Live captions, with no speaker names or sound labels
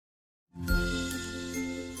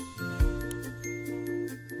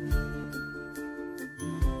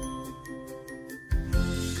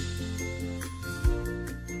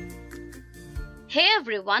Hey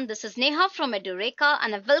everyone, this is Neha from Edureka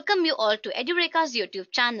and I welcome you all to Edureka's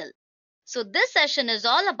YouTube channel. So this session is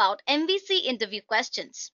all about MVC interview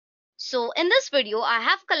questions. So in this video, I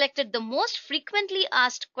have collected the most frequently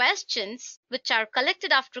asked questions which are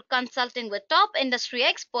collected after consulting with top industry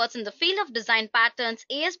experts in the field of design patterns,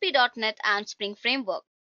 ASP.NET and Spring Framework.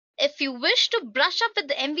 If you wish to brush up with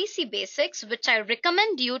the MVC basics, which I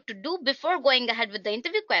recommend you to do before going ahead with the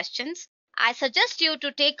interview questions, I suggest you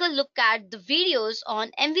to take a look at the videos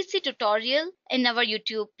on MVC tutorial in our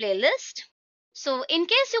YouTube playlist. So in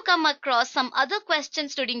case you come across some other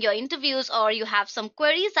questions during your interviews or you have some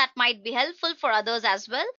queries that might be helpful for others as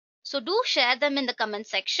well, so do share them in the comment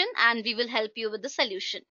section and we will help you with the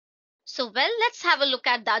solution. So let's have a look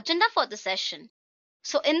at the agenda for the session.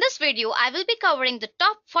 So in this video, I will be covering the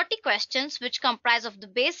top 40 questions which comprise of the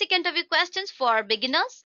basic interview questions for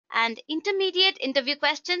beginners and intermediate interview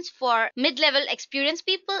questions for mid-level experienced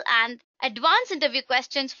people and advanced interview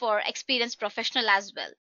questions for experienced professional as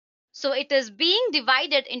well. So it is being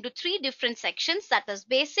divided into three different sections, that is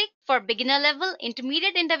basic for beginner level,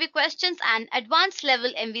 intermediate interview questions and advanced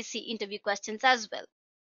level MVC interview questions as well.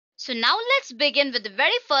 So now let's begin with the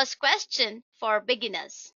very first question for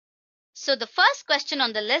beginners. So the first question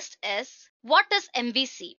on the list is, what is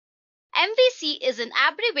MVC? MVC is an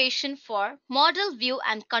abbreviation for Model, View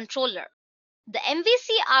and Controller. The MVC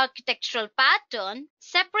architectural pattern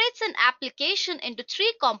separates an application into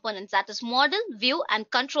three components, that is Model, View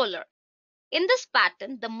and Controller. In this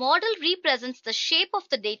pattern, the model represents the shape of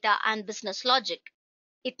the data and business logic.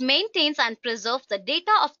 It maintains and preserves the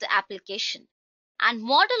data of the application. And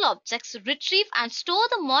model objects retrieve and store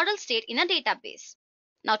the model state in a database.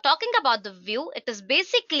 Now talking about the view, it is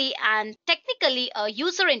basically and technically a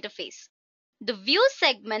user interface. The view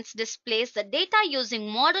segments displays the data using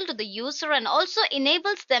model to the user and also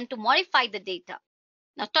enables them to modify the data.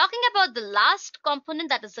 Now talking about the last component,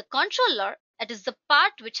 that is the controller, it is the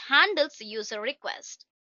part which handles the user request.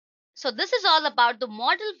 So this is all about the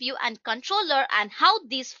model, view and controller and how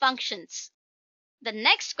these functions. The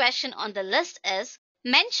next question on the list is,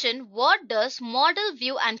 mention what does model,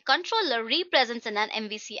 view and controller represents in an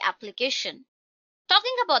MVC application.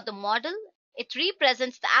 Talking about the model, it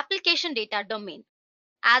represents the application data domain.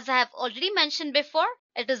 As I have already mentioned before,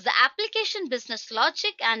 it is the application business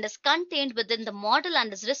logic and is contained within the model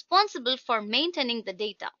and is responsible for maintaining the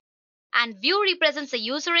data. And view represents the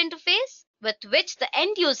user interface with which the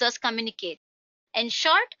end users communicate. In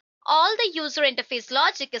short, all the user interface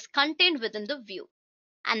logic is contained within the view.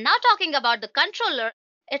 And now talking about the controller,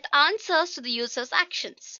 it answers to the user's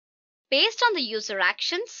actions. Based on the user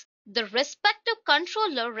actions, the respective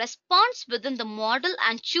controller responds within the model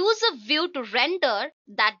and chooses a view to render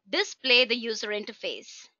that display the user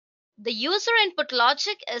interface. The user input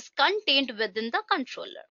logic is contained within the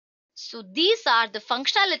controller. So these are the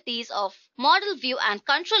functionalities of model, view and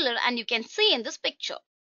controller, and you can see in this picture.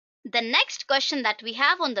 The next question that we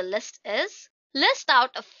have on the list is, list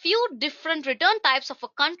out a few different return types of a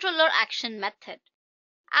controller action method.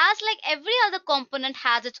 As like every other component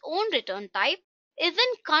has its own return type, even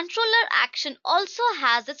controller action also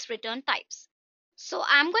has its return types. So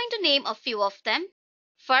I'm going to name a few of them.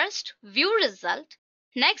 First, view result.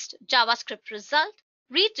 Next, JavaScript result,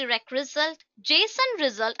 redirect result, JSON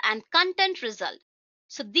result and content result.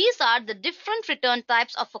 So these are the different return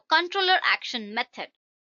types of a controller action method.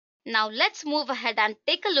 Now let's move ahead and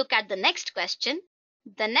take a look at the next question.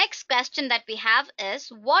 The next question that we have is,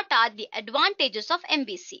 what are the advantages of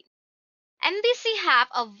MVC? MVC have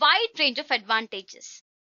a wide range of advantages.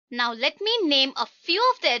 Now let me name a few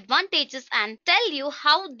of the advantages and tell you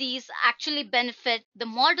how these actually benefit the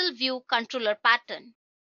model, view, controller pattern.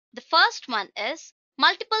 The first one is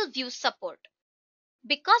multiple view support.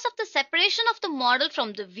 Because of the separation of the model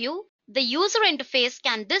from the view, the user interface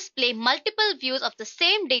can display multiple views of the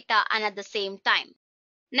same data and at the same time.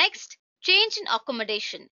 Next, change in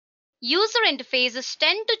accommodation. User interfaces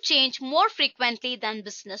tend to change more frequently than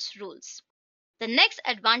business rules. The next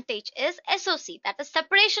advantage is SOC, that is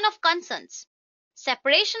separation of concerns.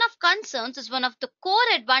 Separation of concerns is one of the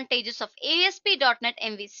core advantages of ASP.NET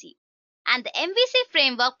MVC. And the MVC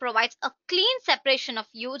framework provides a clean separation of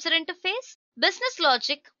user interface, business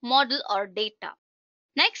logic, model or data.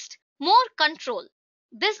 Next, more control.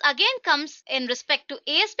 This again comes in respect to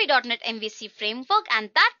ASP.NET MVC framework, and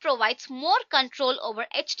that provides more control over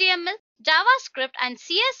HTML, JavaScript and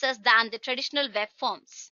CSS than the traditional web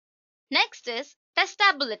forms. Next is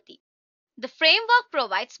testability. The framework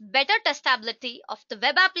provides better testability of the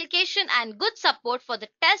web application and good support for the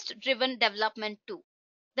test-driven development too.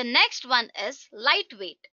 The next one is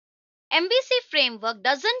lightweight. MVC framework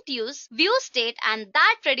doesn't use view state, and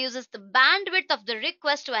that reduces the bandwidth of the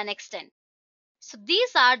request to an extent. So these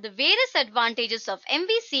are the various advantages of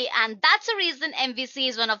MVC, and that's the reason MVC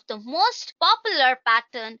is one of the most popular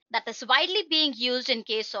pattern that is widely being used in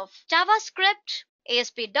case of JavaScript,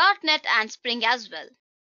 ASP.NET and Spring as well.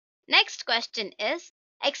 Next question is,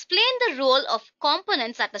 explain the role of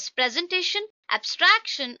components that is presentation,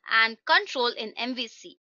 abstraction and control in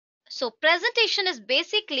MVC. So presentation is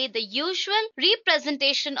basically the usual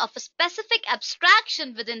representation of a specific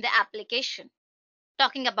abstraction within the application.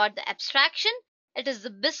 Talking about the abstraction, it is the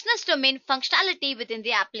business domain functionality within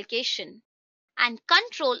the application. And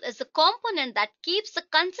control is the component that keeps the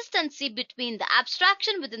consistency between the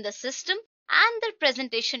abstraction within the system and the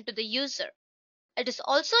presentation to the user. It is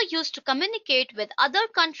also used to communicate with other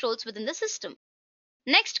controls within the system.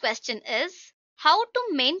 Next question is, how to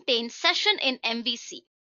maintain session in MVC.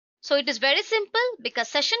 So it is very simple because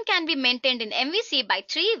session can be maintained in MVC by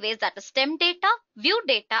three ways, that is stem data, view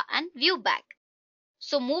data and view bag.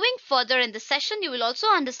 So moving further in the session, you will also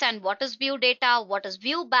understand what is view data, what is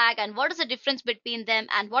view bag, and what is the difference between them,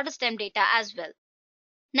 and what is stem data as well.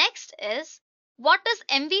 Next is, what is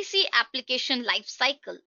MVC application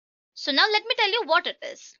lifecycle? So now let me tell you what it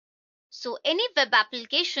is. So any web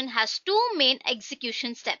application has two main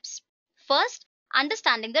execution steps. First,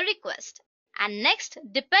 understanding the request. And next,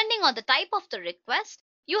 depending on the type of the request,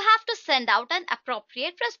 you have to send out an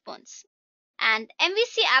appropriate response. And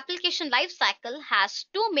MVC application lifecycle has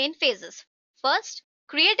two main phases. First,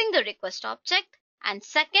 creating the request object, and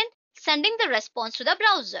second, sending the response to the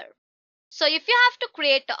browser. So if you have to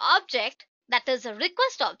create the object, that is a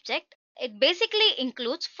request object, it basically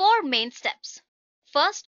includes four main steps.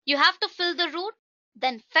 First, you have to fill the root,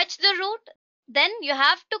 then fetch the root, then you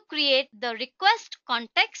have to create the request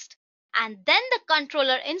context, and then the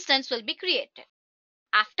controller instance will be created.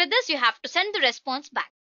 After this, you have to send the response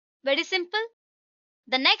back. Very simple.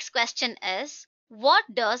 The next question is, what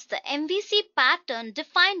does the MVC pattern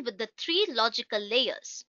define with the three logical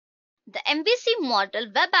layers? The MVC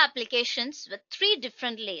model web applications with three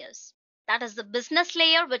different layers. That is the business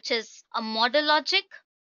layer, which is a model logic,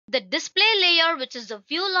 the display layer, which is the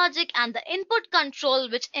view logic, and the input control,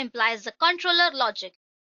 which implies the controller logic.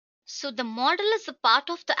 So the model is a part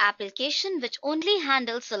of the application which only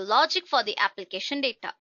handles the logic for the application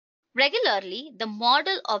data. Regularly, the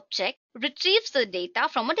model object retrieves the data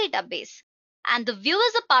from a database, and the view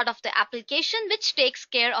is a part of the application which takes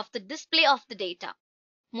care of the display of the data.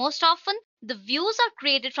 Most often, the views are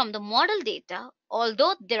created from the model data,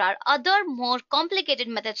 although there are other more complicated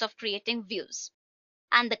methods of creating views.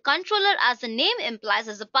 And the controller, as the name implies,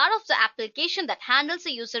 is a part of the application that handles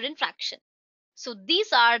the user interaction. So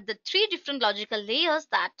these are the three different logical layers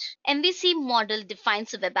that MVC model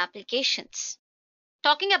defines the web applications.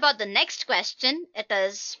 Talking about the next question, it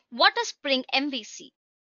is, what is Spring MVC?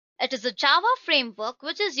 It is a Java framework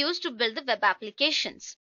which is used to build the web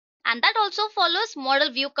applications. And that also follows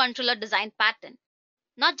model view controller design pattern.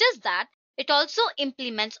 Not just that, it also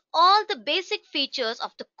implements all the basic features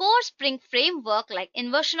of the core Spring framework like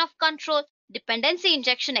inversion of control, dependency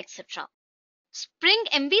injection, etc. Spring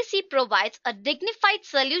MVC provides a dignified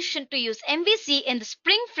solution to use MVC in the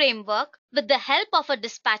Spring framework with the help of a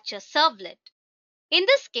dispatcher servlet. In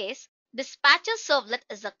this case, dispatcher servlet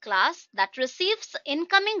is a class that receives the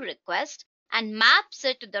incoming request and maps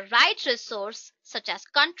it to the right resource such as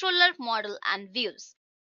controller, model and views.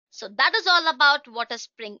 So that is all about what is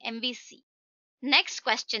Spring MVC. Next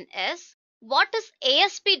question is, what is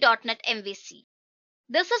ASP.NET MVC?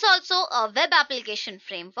 This is also a web application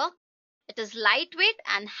framework. It is lightweight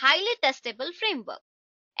and highly testable framework.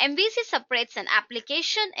 MVC separates an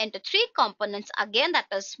application into three components again, that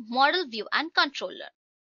is model, view and controller.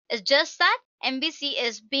 It's just that MVC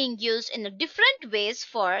is being used in different ways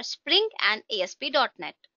for Spring and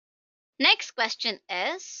ASP.NET. Next question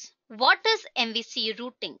is, what is MVC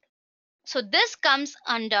routing? So this comes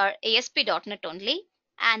under ASP.NET only,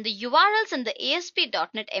 and the URLs in the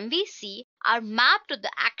ASP.NET MVC are mapped to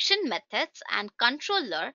the action methods and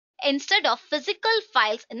controller instead of physical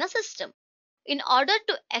files in a system. In order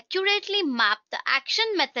to accurately map the action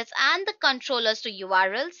methods and the controllers to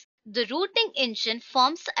URLs, the routing engine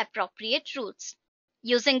forms the appropriate routes.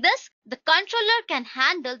 Using this, the controller can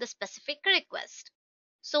handle the specific request.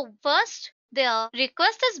 So first, the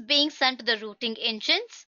request is being sent to the routing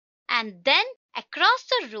engines, and then across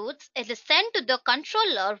the routes, it is sent to the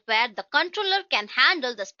controller where the controller can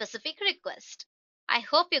handle the specific request. I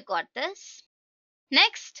hope you got this.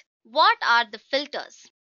 Next, what are the filters?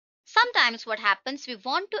 Sometimes what happens, we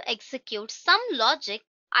want to execute some logic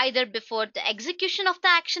either before the execution of the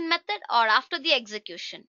action method or after the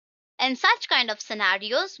execution. In such kind of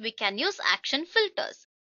scenarios, we can use action filters.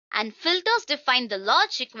 And filters define the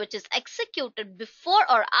logic which is executed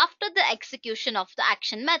before or after the execution of the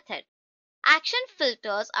action method. Action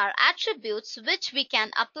filters are attributes which we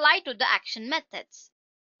can apply to the action methods.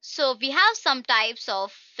 So we have some types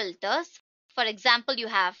of filters. For example, you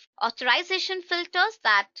have authorization filters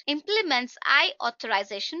that implements I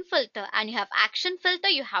authorization filter, and you have action filter,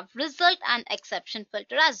 you have result and exception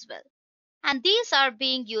filter as well. And these are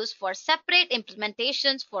being used for separate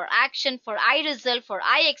implementations for action, for I result, for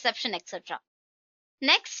I exception, etc.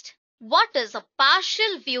 Next, what is a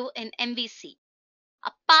partial view in MVC?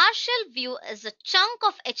 A partial view is a chunk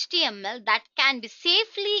of HTML that can be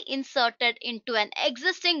safely inserted into an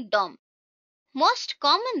existing DOM. Most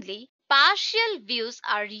commonly, partial views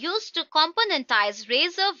are used to componentize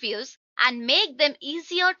Razor views and make them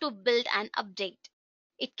easier to build and update.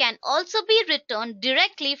 It can also be returned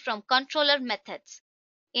directly from controller methods.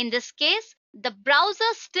 In this case, the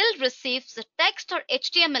browser still receives the text or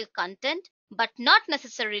HTML content, but not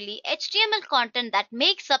necessarily HTML content that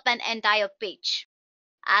makes up an entire page.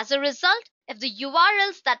 As a result, if the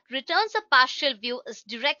URLs that returns a partial view is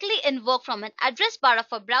directly invoked from an address bar of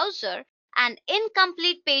a browser, an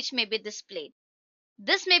incomplete page may be displayed.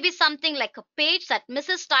 This may be something like a page that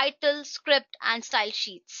misses title, script, and style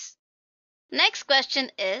sheets. Next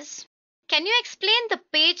question is, can you explain the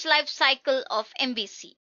page life cycle of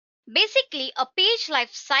MVC? Basically, a page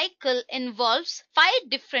life cycle involves 5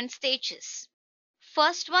 different stages.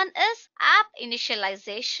 First one is app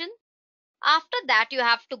initialization. After that, you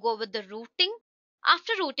have to go with the routing.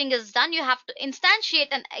 After routing is done, you have to instantiate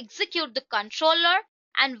and execute the controller.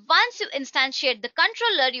 And once you instantiate the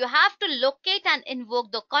controller, you have to locate and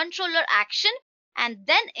invoke the controller action and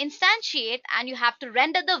then instantiate, and you have to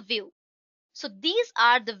render the view. So these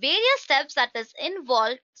are the various steps that is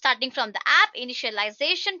involved, starting from the app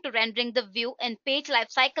initialization to rendering the view in page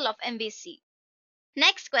lifecycle of MVC.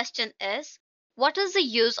 Next question is, what is the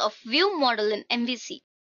use of view model in MVC?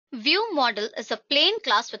 View model is a plain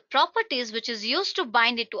class with properties which is used to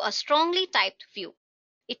bind it to a strongly typed view.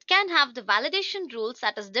 It can have the validation rules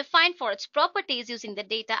that is defined for its properties using the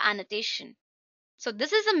data annotation. So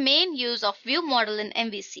this is the main use of view model in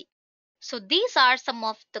MVC. So these are some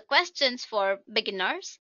of the questions for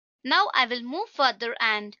beginners. Now I will move further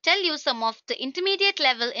and tell you some of the intermediate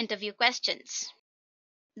level interview questions.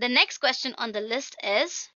 The next question on the list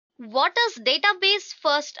is, what is database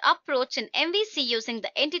first approach in MVC using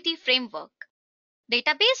the entity framework?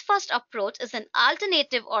 Database first approach is an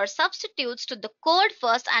alternative or substitutes to the code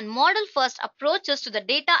first and model first approaches to the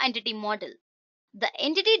data entity model. The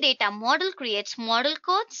entity data model creates model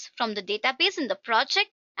codes from the database in the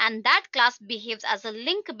project, and that class behaves as a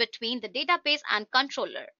link between the database and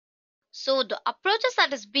controller. So the approaches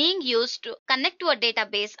that is being used to connect to a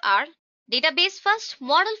database are database first,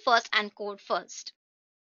 model first, and code first.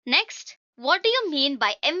 Next, what do you mean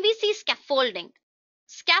by MVC scaffolding?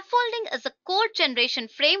 Scaffolding is a code generation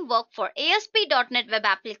framework for ASP.NET web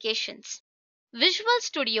applications. Visual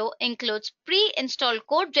Studio includes pre-installed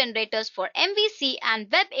code generators for MVC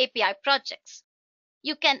and web API projects.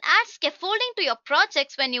 You can add scaffolding to your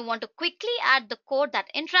projects when you want to quickly add the code that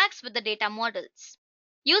interacts with the data models.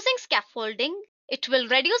 Using scaffolding, it will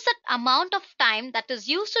reduce the amount of time that is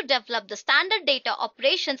used to develop the standard data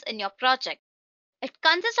operations in your project. It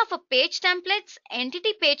consists of a page templates,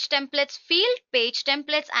 entity page templates, field page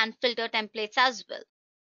templates, and filter templates as well.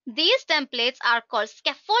 These templates are called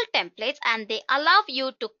scaffold templates, and they allow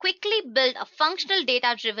you to quickly build a functional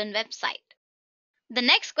data-driven website. The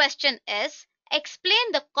next question is,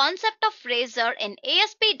 explain the concept of Razor in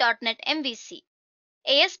ASP.NET MVC.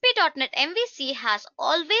 ASP.NET MVC has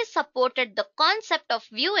always supported the concept of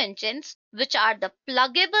view engines, which are the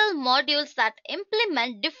pluggable modules that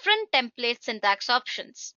implement different template syntax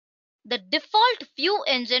options. The default view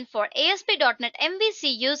engine for ASP.NET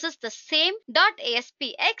MVC uses the same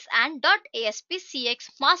 .aspx and .aspcx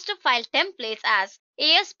master file templates as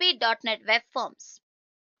ASP.NET Web Forms.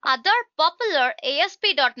 Other popular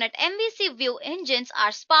ASP.NET MVC view engines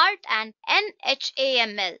are Spark and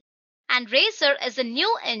NHAML. And Razor is a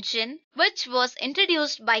new engine which was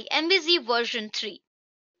introduced by MVC version 3.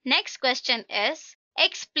 Next question is,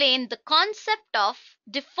 explain the concept of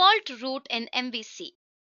default root in MVC.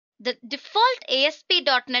 The default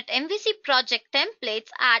ASP.NET MVC project templates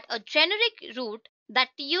add a generic root that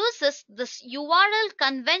uses this URL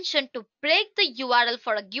convention to break the URL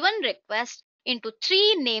for a given request into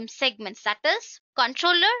 3 name segments, that is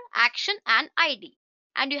controller, action, and ID.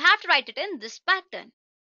 And you have to write it in this pattern.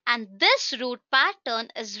 And this root pattern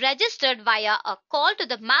is registered via a call to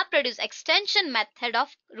the MapReduce extension method of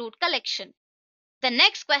root collection. The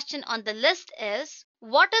next question on the list is,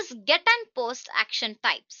 what is get and post action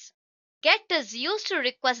types? Get is used to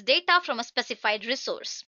request data from a specified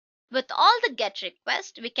resource. With all the get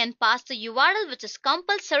requests, we can pass the URL which is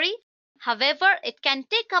compulsory. However, it can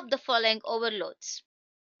take up the following overloads.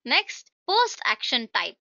 Next, post action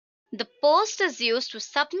type. The post is used to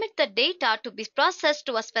submit the data to be processed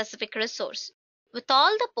to a specific resource. With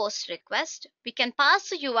all the post requests, we can pass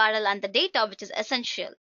the URL and the data which is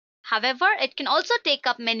essential. However, it can also take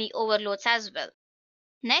up many overloads as well.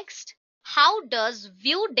 Next, how does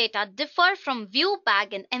view data differ from view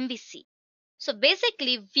bag in MVC? So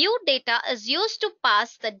basically, view data is used to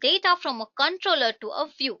pass the data from a controller to a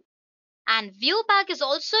view. And view bag is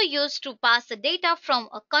also used to pass the data from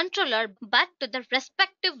a controller back to the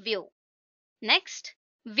respective view. Next,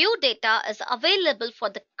 view data is available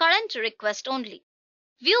for the current request only.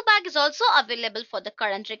 View bag is also available for the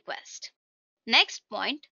current request. Next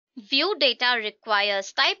point, view data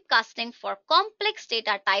requires typecasting for complex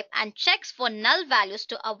data type and checks for null values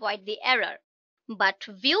to avoid the error. But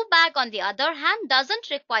view bag on the other hand doesn't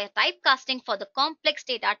require typecasting for the complex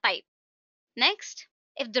data type. Next,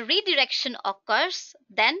 if the redirection occurs,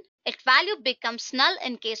 then its value becomes null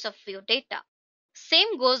in case of view data.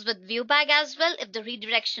 Same goes with view bag as well. If the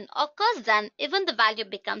redirection occurs, then even the value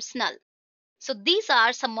becomes null. So these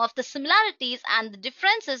are some of the similarities and the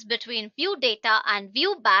differences between view data and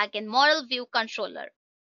view bag in model view controller.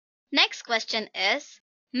 Next question is,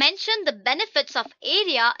 mention the benefits of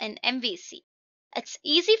area in MVC. It's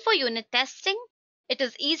easy for unit testing. It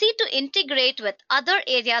is easy to integrate with other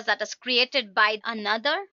areas that is created by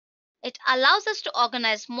another. It allows us to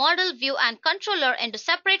organize model, view, and controller into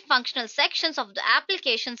separate functional sections of the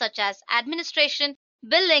application such as administration,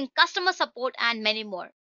 billing, customer support, and many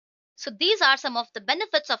more. So these are some of the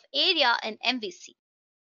benefits of area in MVC.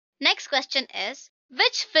 Next question is,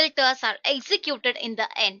 which filters are executed in the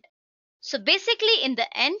end? So basically in the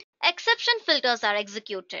end, exception filters are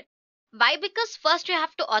executed. Why? Because first you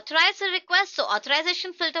have to authorize a request, so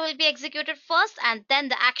authorization filter will be executed first and then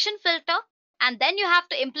the action filter, and then you have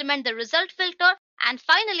to implement the result filter and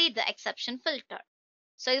finally the exception filter.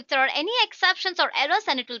 So if there are any exceptions or errors,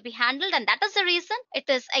 then it will be handled, and that is the reason it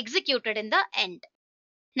is executed in the end.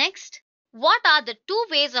 Next, what are the two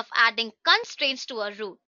ways of adding constraints to a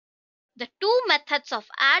route? The two methods of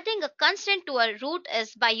adding a constraint to a route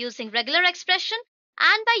is by using regular expression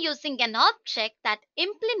and by using an object that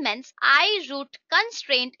implements iRoute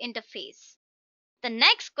constraint interface. The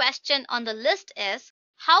next question on the list is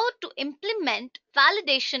how to implement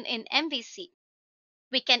validation in MVC.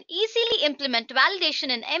 We can easily implement validation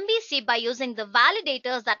in MVC by using the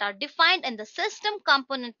validators that are defined in the system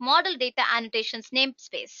component model data annotations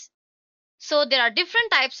namespace. So there are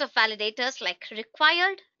different types of validators like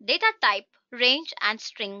required, data type, range, and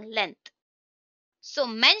string length. So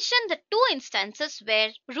mention the two instances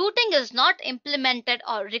where routing is not implemented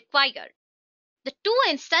or required. The two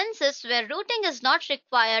instances where routing is not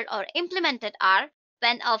required or implemented are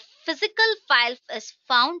when a physical file is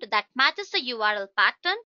found that matches the URL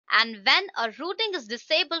pattern and when a routing is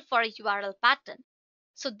disabled for a URL pattern.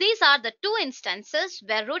 So these are the two instances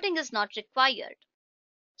where routing is not required.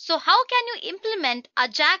 So how can you implement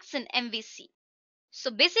Ajax in MVC? So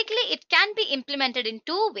basically it can be implemented in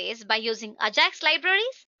two ways, by using Ajax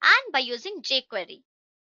libraries and by using jQuery.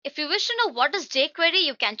 If you wish to know what is jQuery,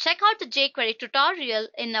 you can check out the jQuery tutorial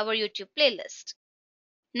in our YouTube playlist.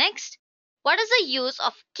 Next, what is the use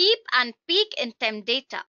of keep and peek in temp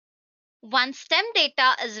data? Once temp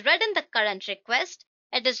data is read in the current request,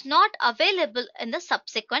 it is not available in the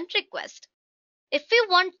subsequent request. If we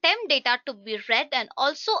want temp data to be read and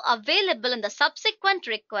also available in the subsequent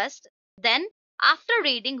request, then after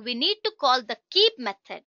reading we need to call the keep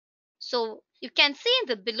method. So you can see in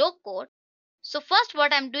the below code. So first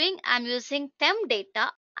what I'm doing, I'm using temp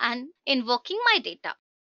data and invoking my data.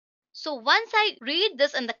 So once I read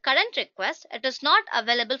this in the current request, it is not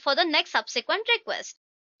available for the next subsequent request.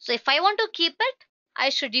 So if I want to keep it, I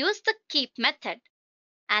should use the keep method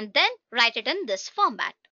and then write it in this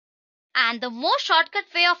format. And the most shortcut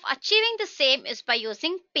way of achieving the same is by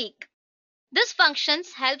using peek. This function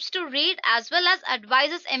helps to read as well as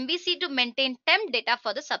advises MVC to maintain temp data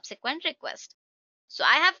for the subsequent request. So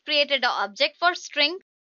I have created an object for string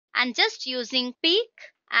and just using peek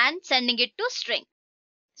and sending it to string.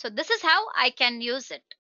 So this is how I can use it.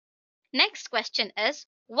 Next question is,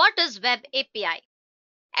 what is Web API?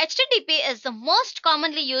 HTTP is the most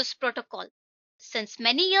commonly used protocol. Since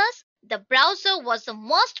many years, the browser was the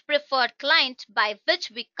most preferred client by which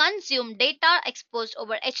we consume data exposed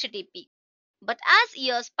over HTTP. But as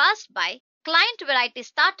years passed by, client variety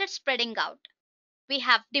started spreading out. we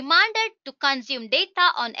have demanded to consume data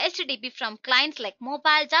on HTTP from clients like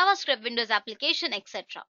mobile, JavaScript, Windows application,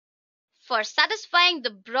 etc. For satisfying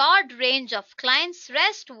the broad range of clients,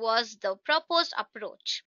 REST was the proposed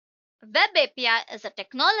approach. Web API is a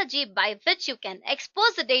technology by which you can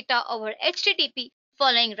expose the data over HTTP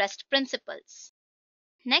following REST principles.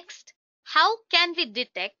 Next, how can we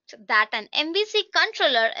detect that an MVC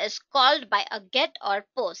controller is called by a GET or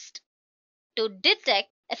POST? To detect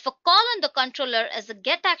if a call on the controller is a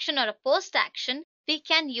GET action or a POST action, we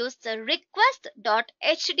can use the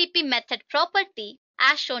request.http method property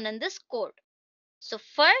as shown in this code. So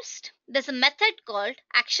first, there's a method called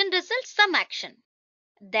action_result_SUM_action.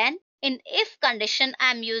 Then in if condition,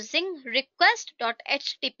 I'm using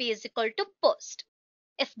request.http is equal to post.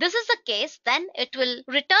 If this is the case, then it will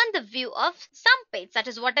return the view of some page, that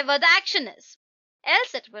is whatever the action is.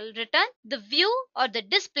 Else it will return the view or the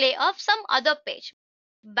display of some other page.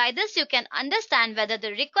 By this you can understand whether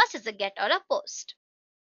the request is a GET or a POST.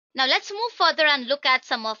 Now let's move further and look at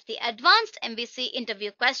some of the advanced MVC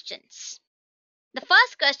interview questions. The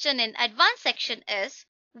first question in advanced section is,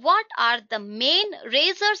 what are the main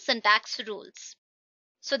Razor syntax rules?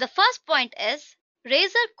 So the first point is,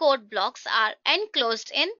 Razor code blocks are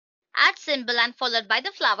enclosed in @ and followed by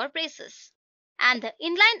the flower braces. And the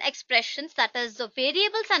inline expressions, that is the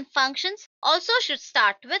variables and functions, also should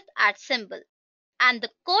start with @ and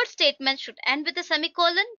the code statement should end with a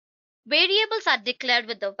semicolon. Variables are declared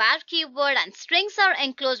with the var keyword and strings are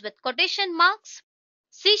enclosed with quotation marks.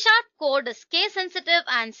 C# code is case sensitive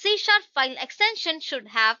and C# file extension should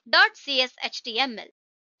have .cshtml.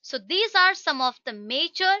 So these are some of the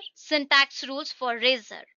major syntax rules for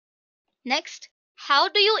Razor. Next, how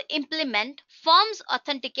do you implement forms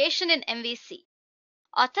authentication in MVC?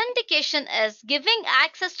 Authentication is giving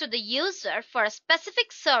access to the user for a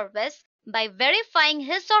specific service by verifying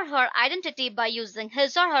his or her identity by using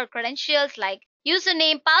his or her credentials like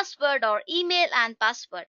username, password, or email and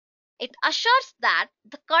password. It assures that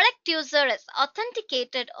the correct user is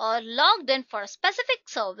authenticated or logged in for a specific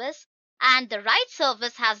service and the right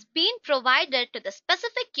service has been provided to the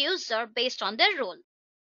specific user based on their role.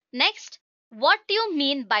 Next, what do you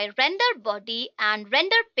mean by render body and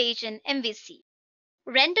render page in MVC?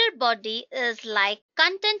 Render body is like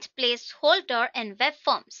content placeholder in web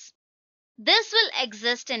forms. This will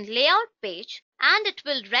exist in layout page and it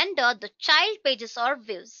will render the child pages or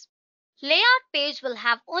views. Layout page will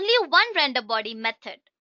have only one render body method.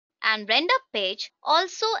 And render page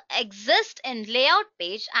also exists in layout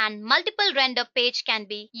page and multiple render page can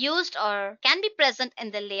be used or can be present in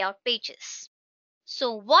the layout pages.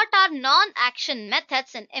 So what are non-action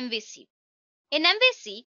methods in MVC? In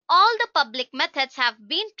MVC, all the public methods have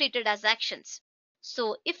been treated as actions.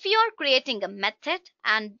 So if you are creating a method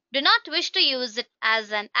and do not wish to use it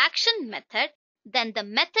as an action method, then the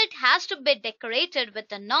method has to be decorated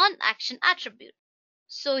with a non-action attribute.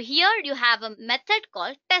 So here you have a method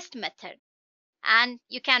called test method and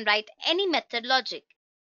you can write any method logic.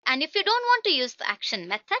 And if you don't want to use the action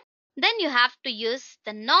method, then you have to use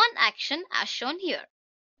the non-action as shown here.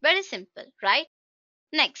 Very simple, right?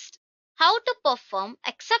 Next, how to perform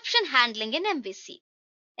exception handling in MVC.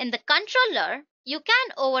 In the controller, you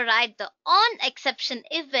can override the onException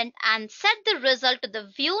event and set the result to the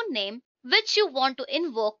view name which you want to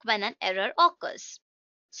invoke when an error occurs.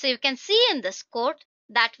 So you can see in this code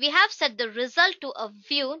that we have set the result to a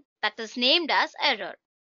view that is named as error.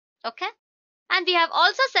 Okay? And we have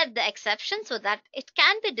also set the exception so that it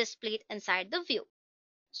can be displayed inside the view.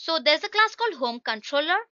 So there's a class called home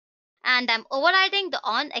controller and I'm overriding the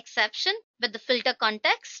onException with the filter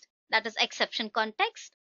context, that is exception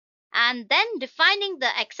context, and then defining the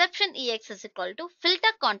exception ex is equal to filter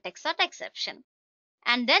context.exception.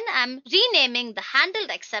 And then I'm renaming the handled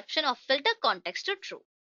exception of filter context to true.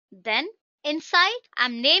 Then inside,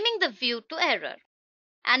 I'm naming the view to error.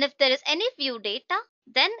 And if there is any view data,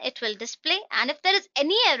 then it will display. And if there is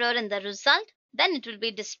any error in the result, then it will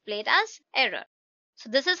be displayed as error. So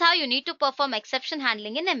this is how you need to perform exception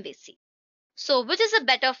handling in MVC. So which is a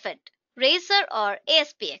better fit, Razor or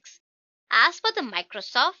ASPX? As for the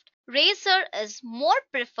Microsoft, Razor is more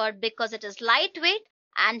preferred because it is lightweight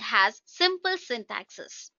and has simple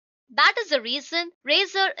syntaxes. That is the reason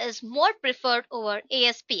Razor is more preferred over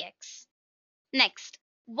ASPX. Next,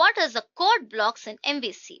 what is the code blocks in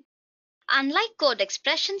MVC? Unlike code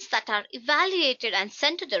expressions that are evaluated and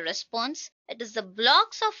sent to the response, it is the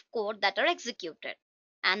blocks of code that are executed.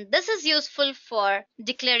 And this is useful for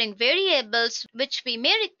declaring variables which we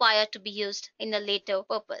may require to be used in a later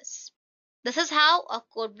purpose. This is how a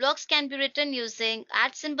code blocks can be written using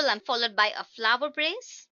 @ and followed by a flower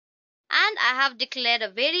brace. And I have declared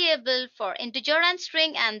a variable for integer and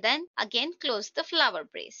string and then again close the flower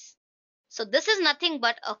brace. So this is nothing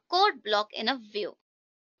but a code block in a view.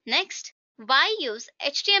 Next, why use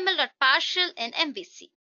html.partial in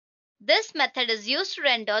MVC? This method is used to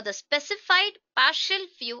render the specified partial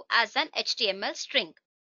view as an HTML string.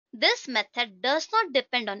 This method does not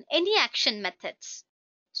depend on any action methods.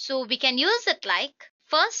 So we can use it like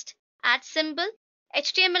first add symbol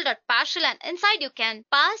html.partial and inside you can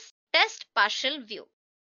pass test partial view.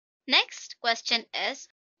 Next question is,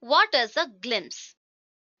 what is a glimpse?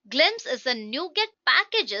 Glimpse is a NuGet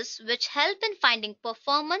packages which help in finding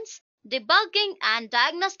performance, debugging and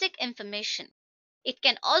diagnostic information. It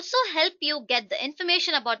can also help you get the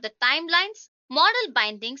information about the timelines, model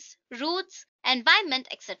bindings, routes, environment,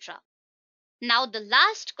 etc. Now the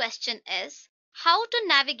last question is how to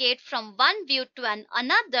navigate from one view to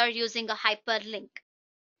another using a hyperlink.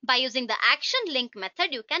 By using the action link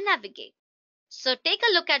method, you can navigate. So take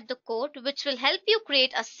a look at the code which will help you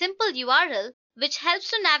create a simple URL which helps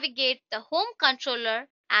to navigate the home controller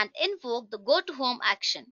and invoke the go to home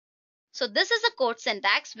action. So this is a code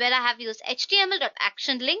syntax where I have used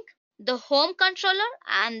html.actionLink, the home controller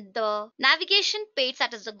and the navigation page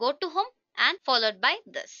that is the go to home and followed by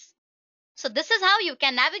this. So this is how you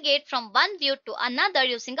can navigate from one view to another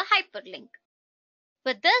using a hyperlink.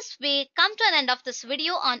 With this, we come to an end of this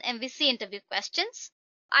video on MVC interview questions.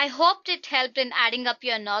 I hoped it helped in adding up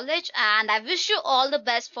your knowledge and I wish you all the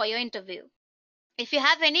best for your interview. If you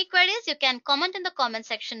have any queries, you can comment in the comment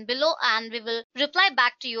section below and we will reply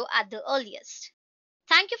back to you at the earliest.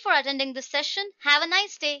 Thank you for attending this session. Have a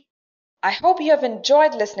nice day. I hope you have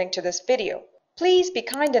enjoyed listening to this video. Please be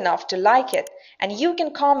kind enough to like it and you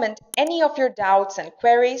can comment any of your doubts and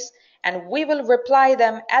queries and we will reply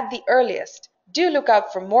them at the earliest. Do look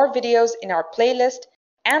out for more videos in our playlist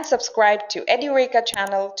and subscribe to Edureka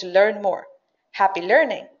channel to learn more. Happy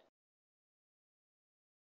learning!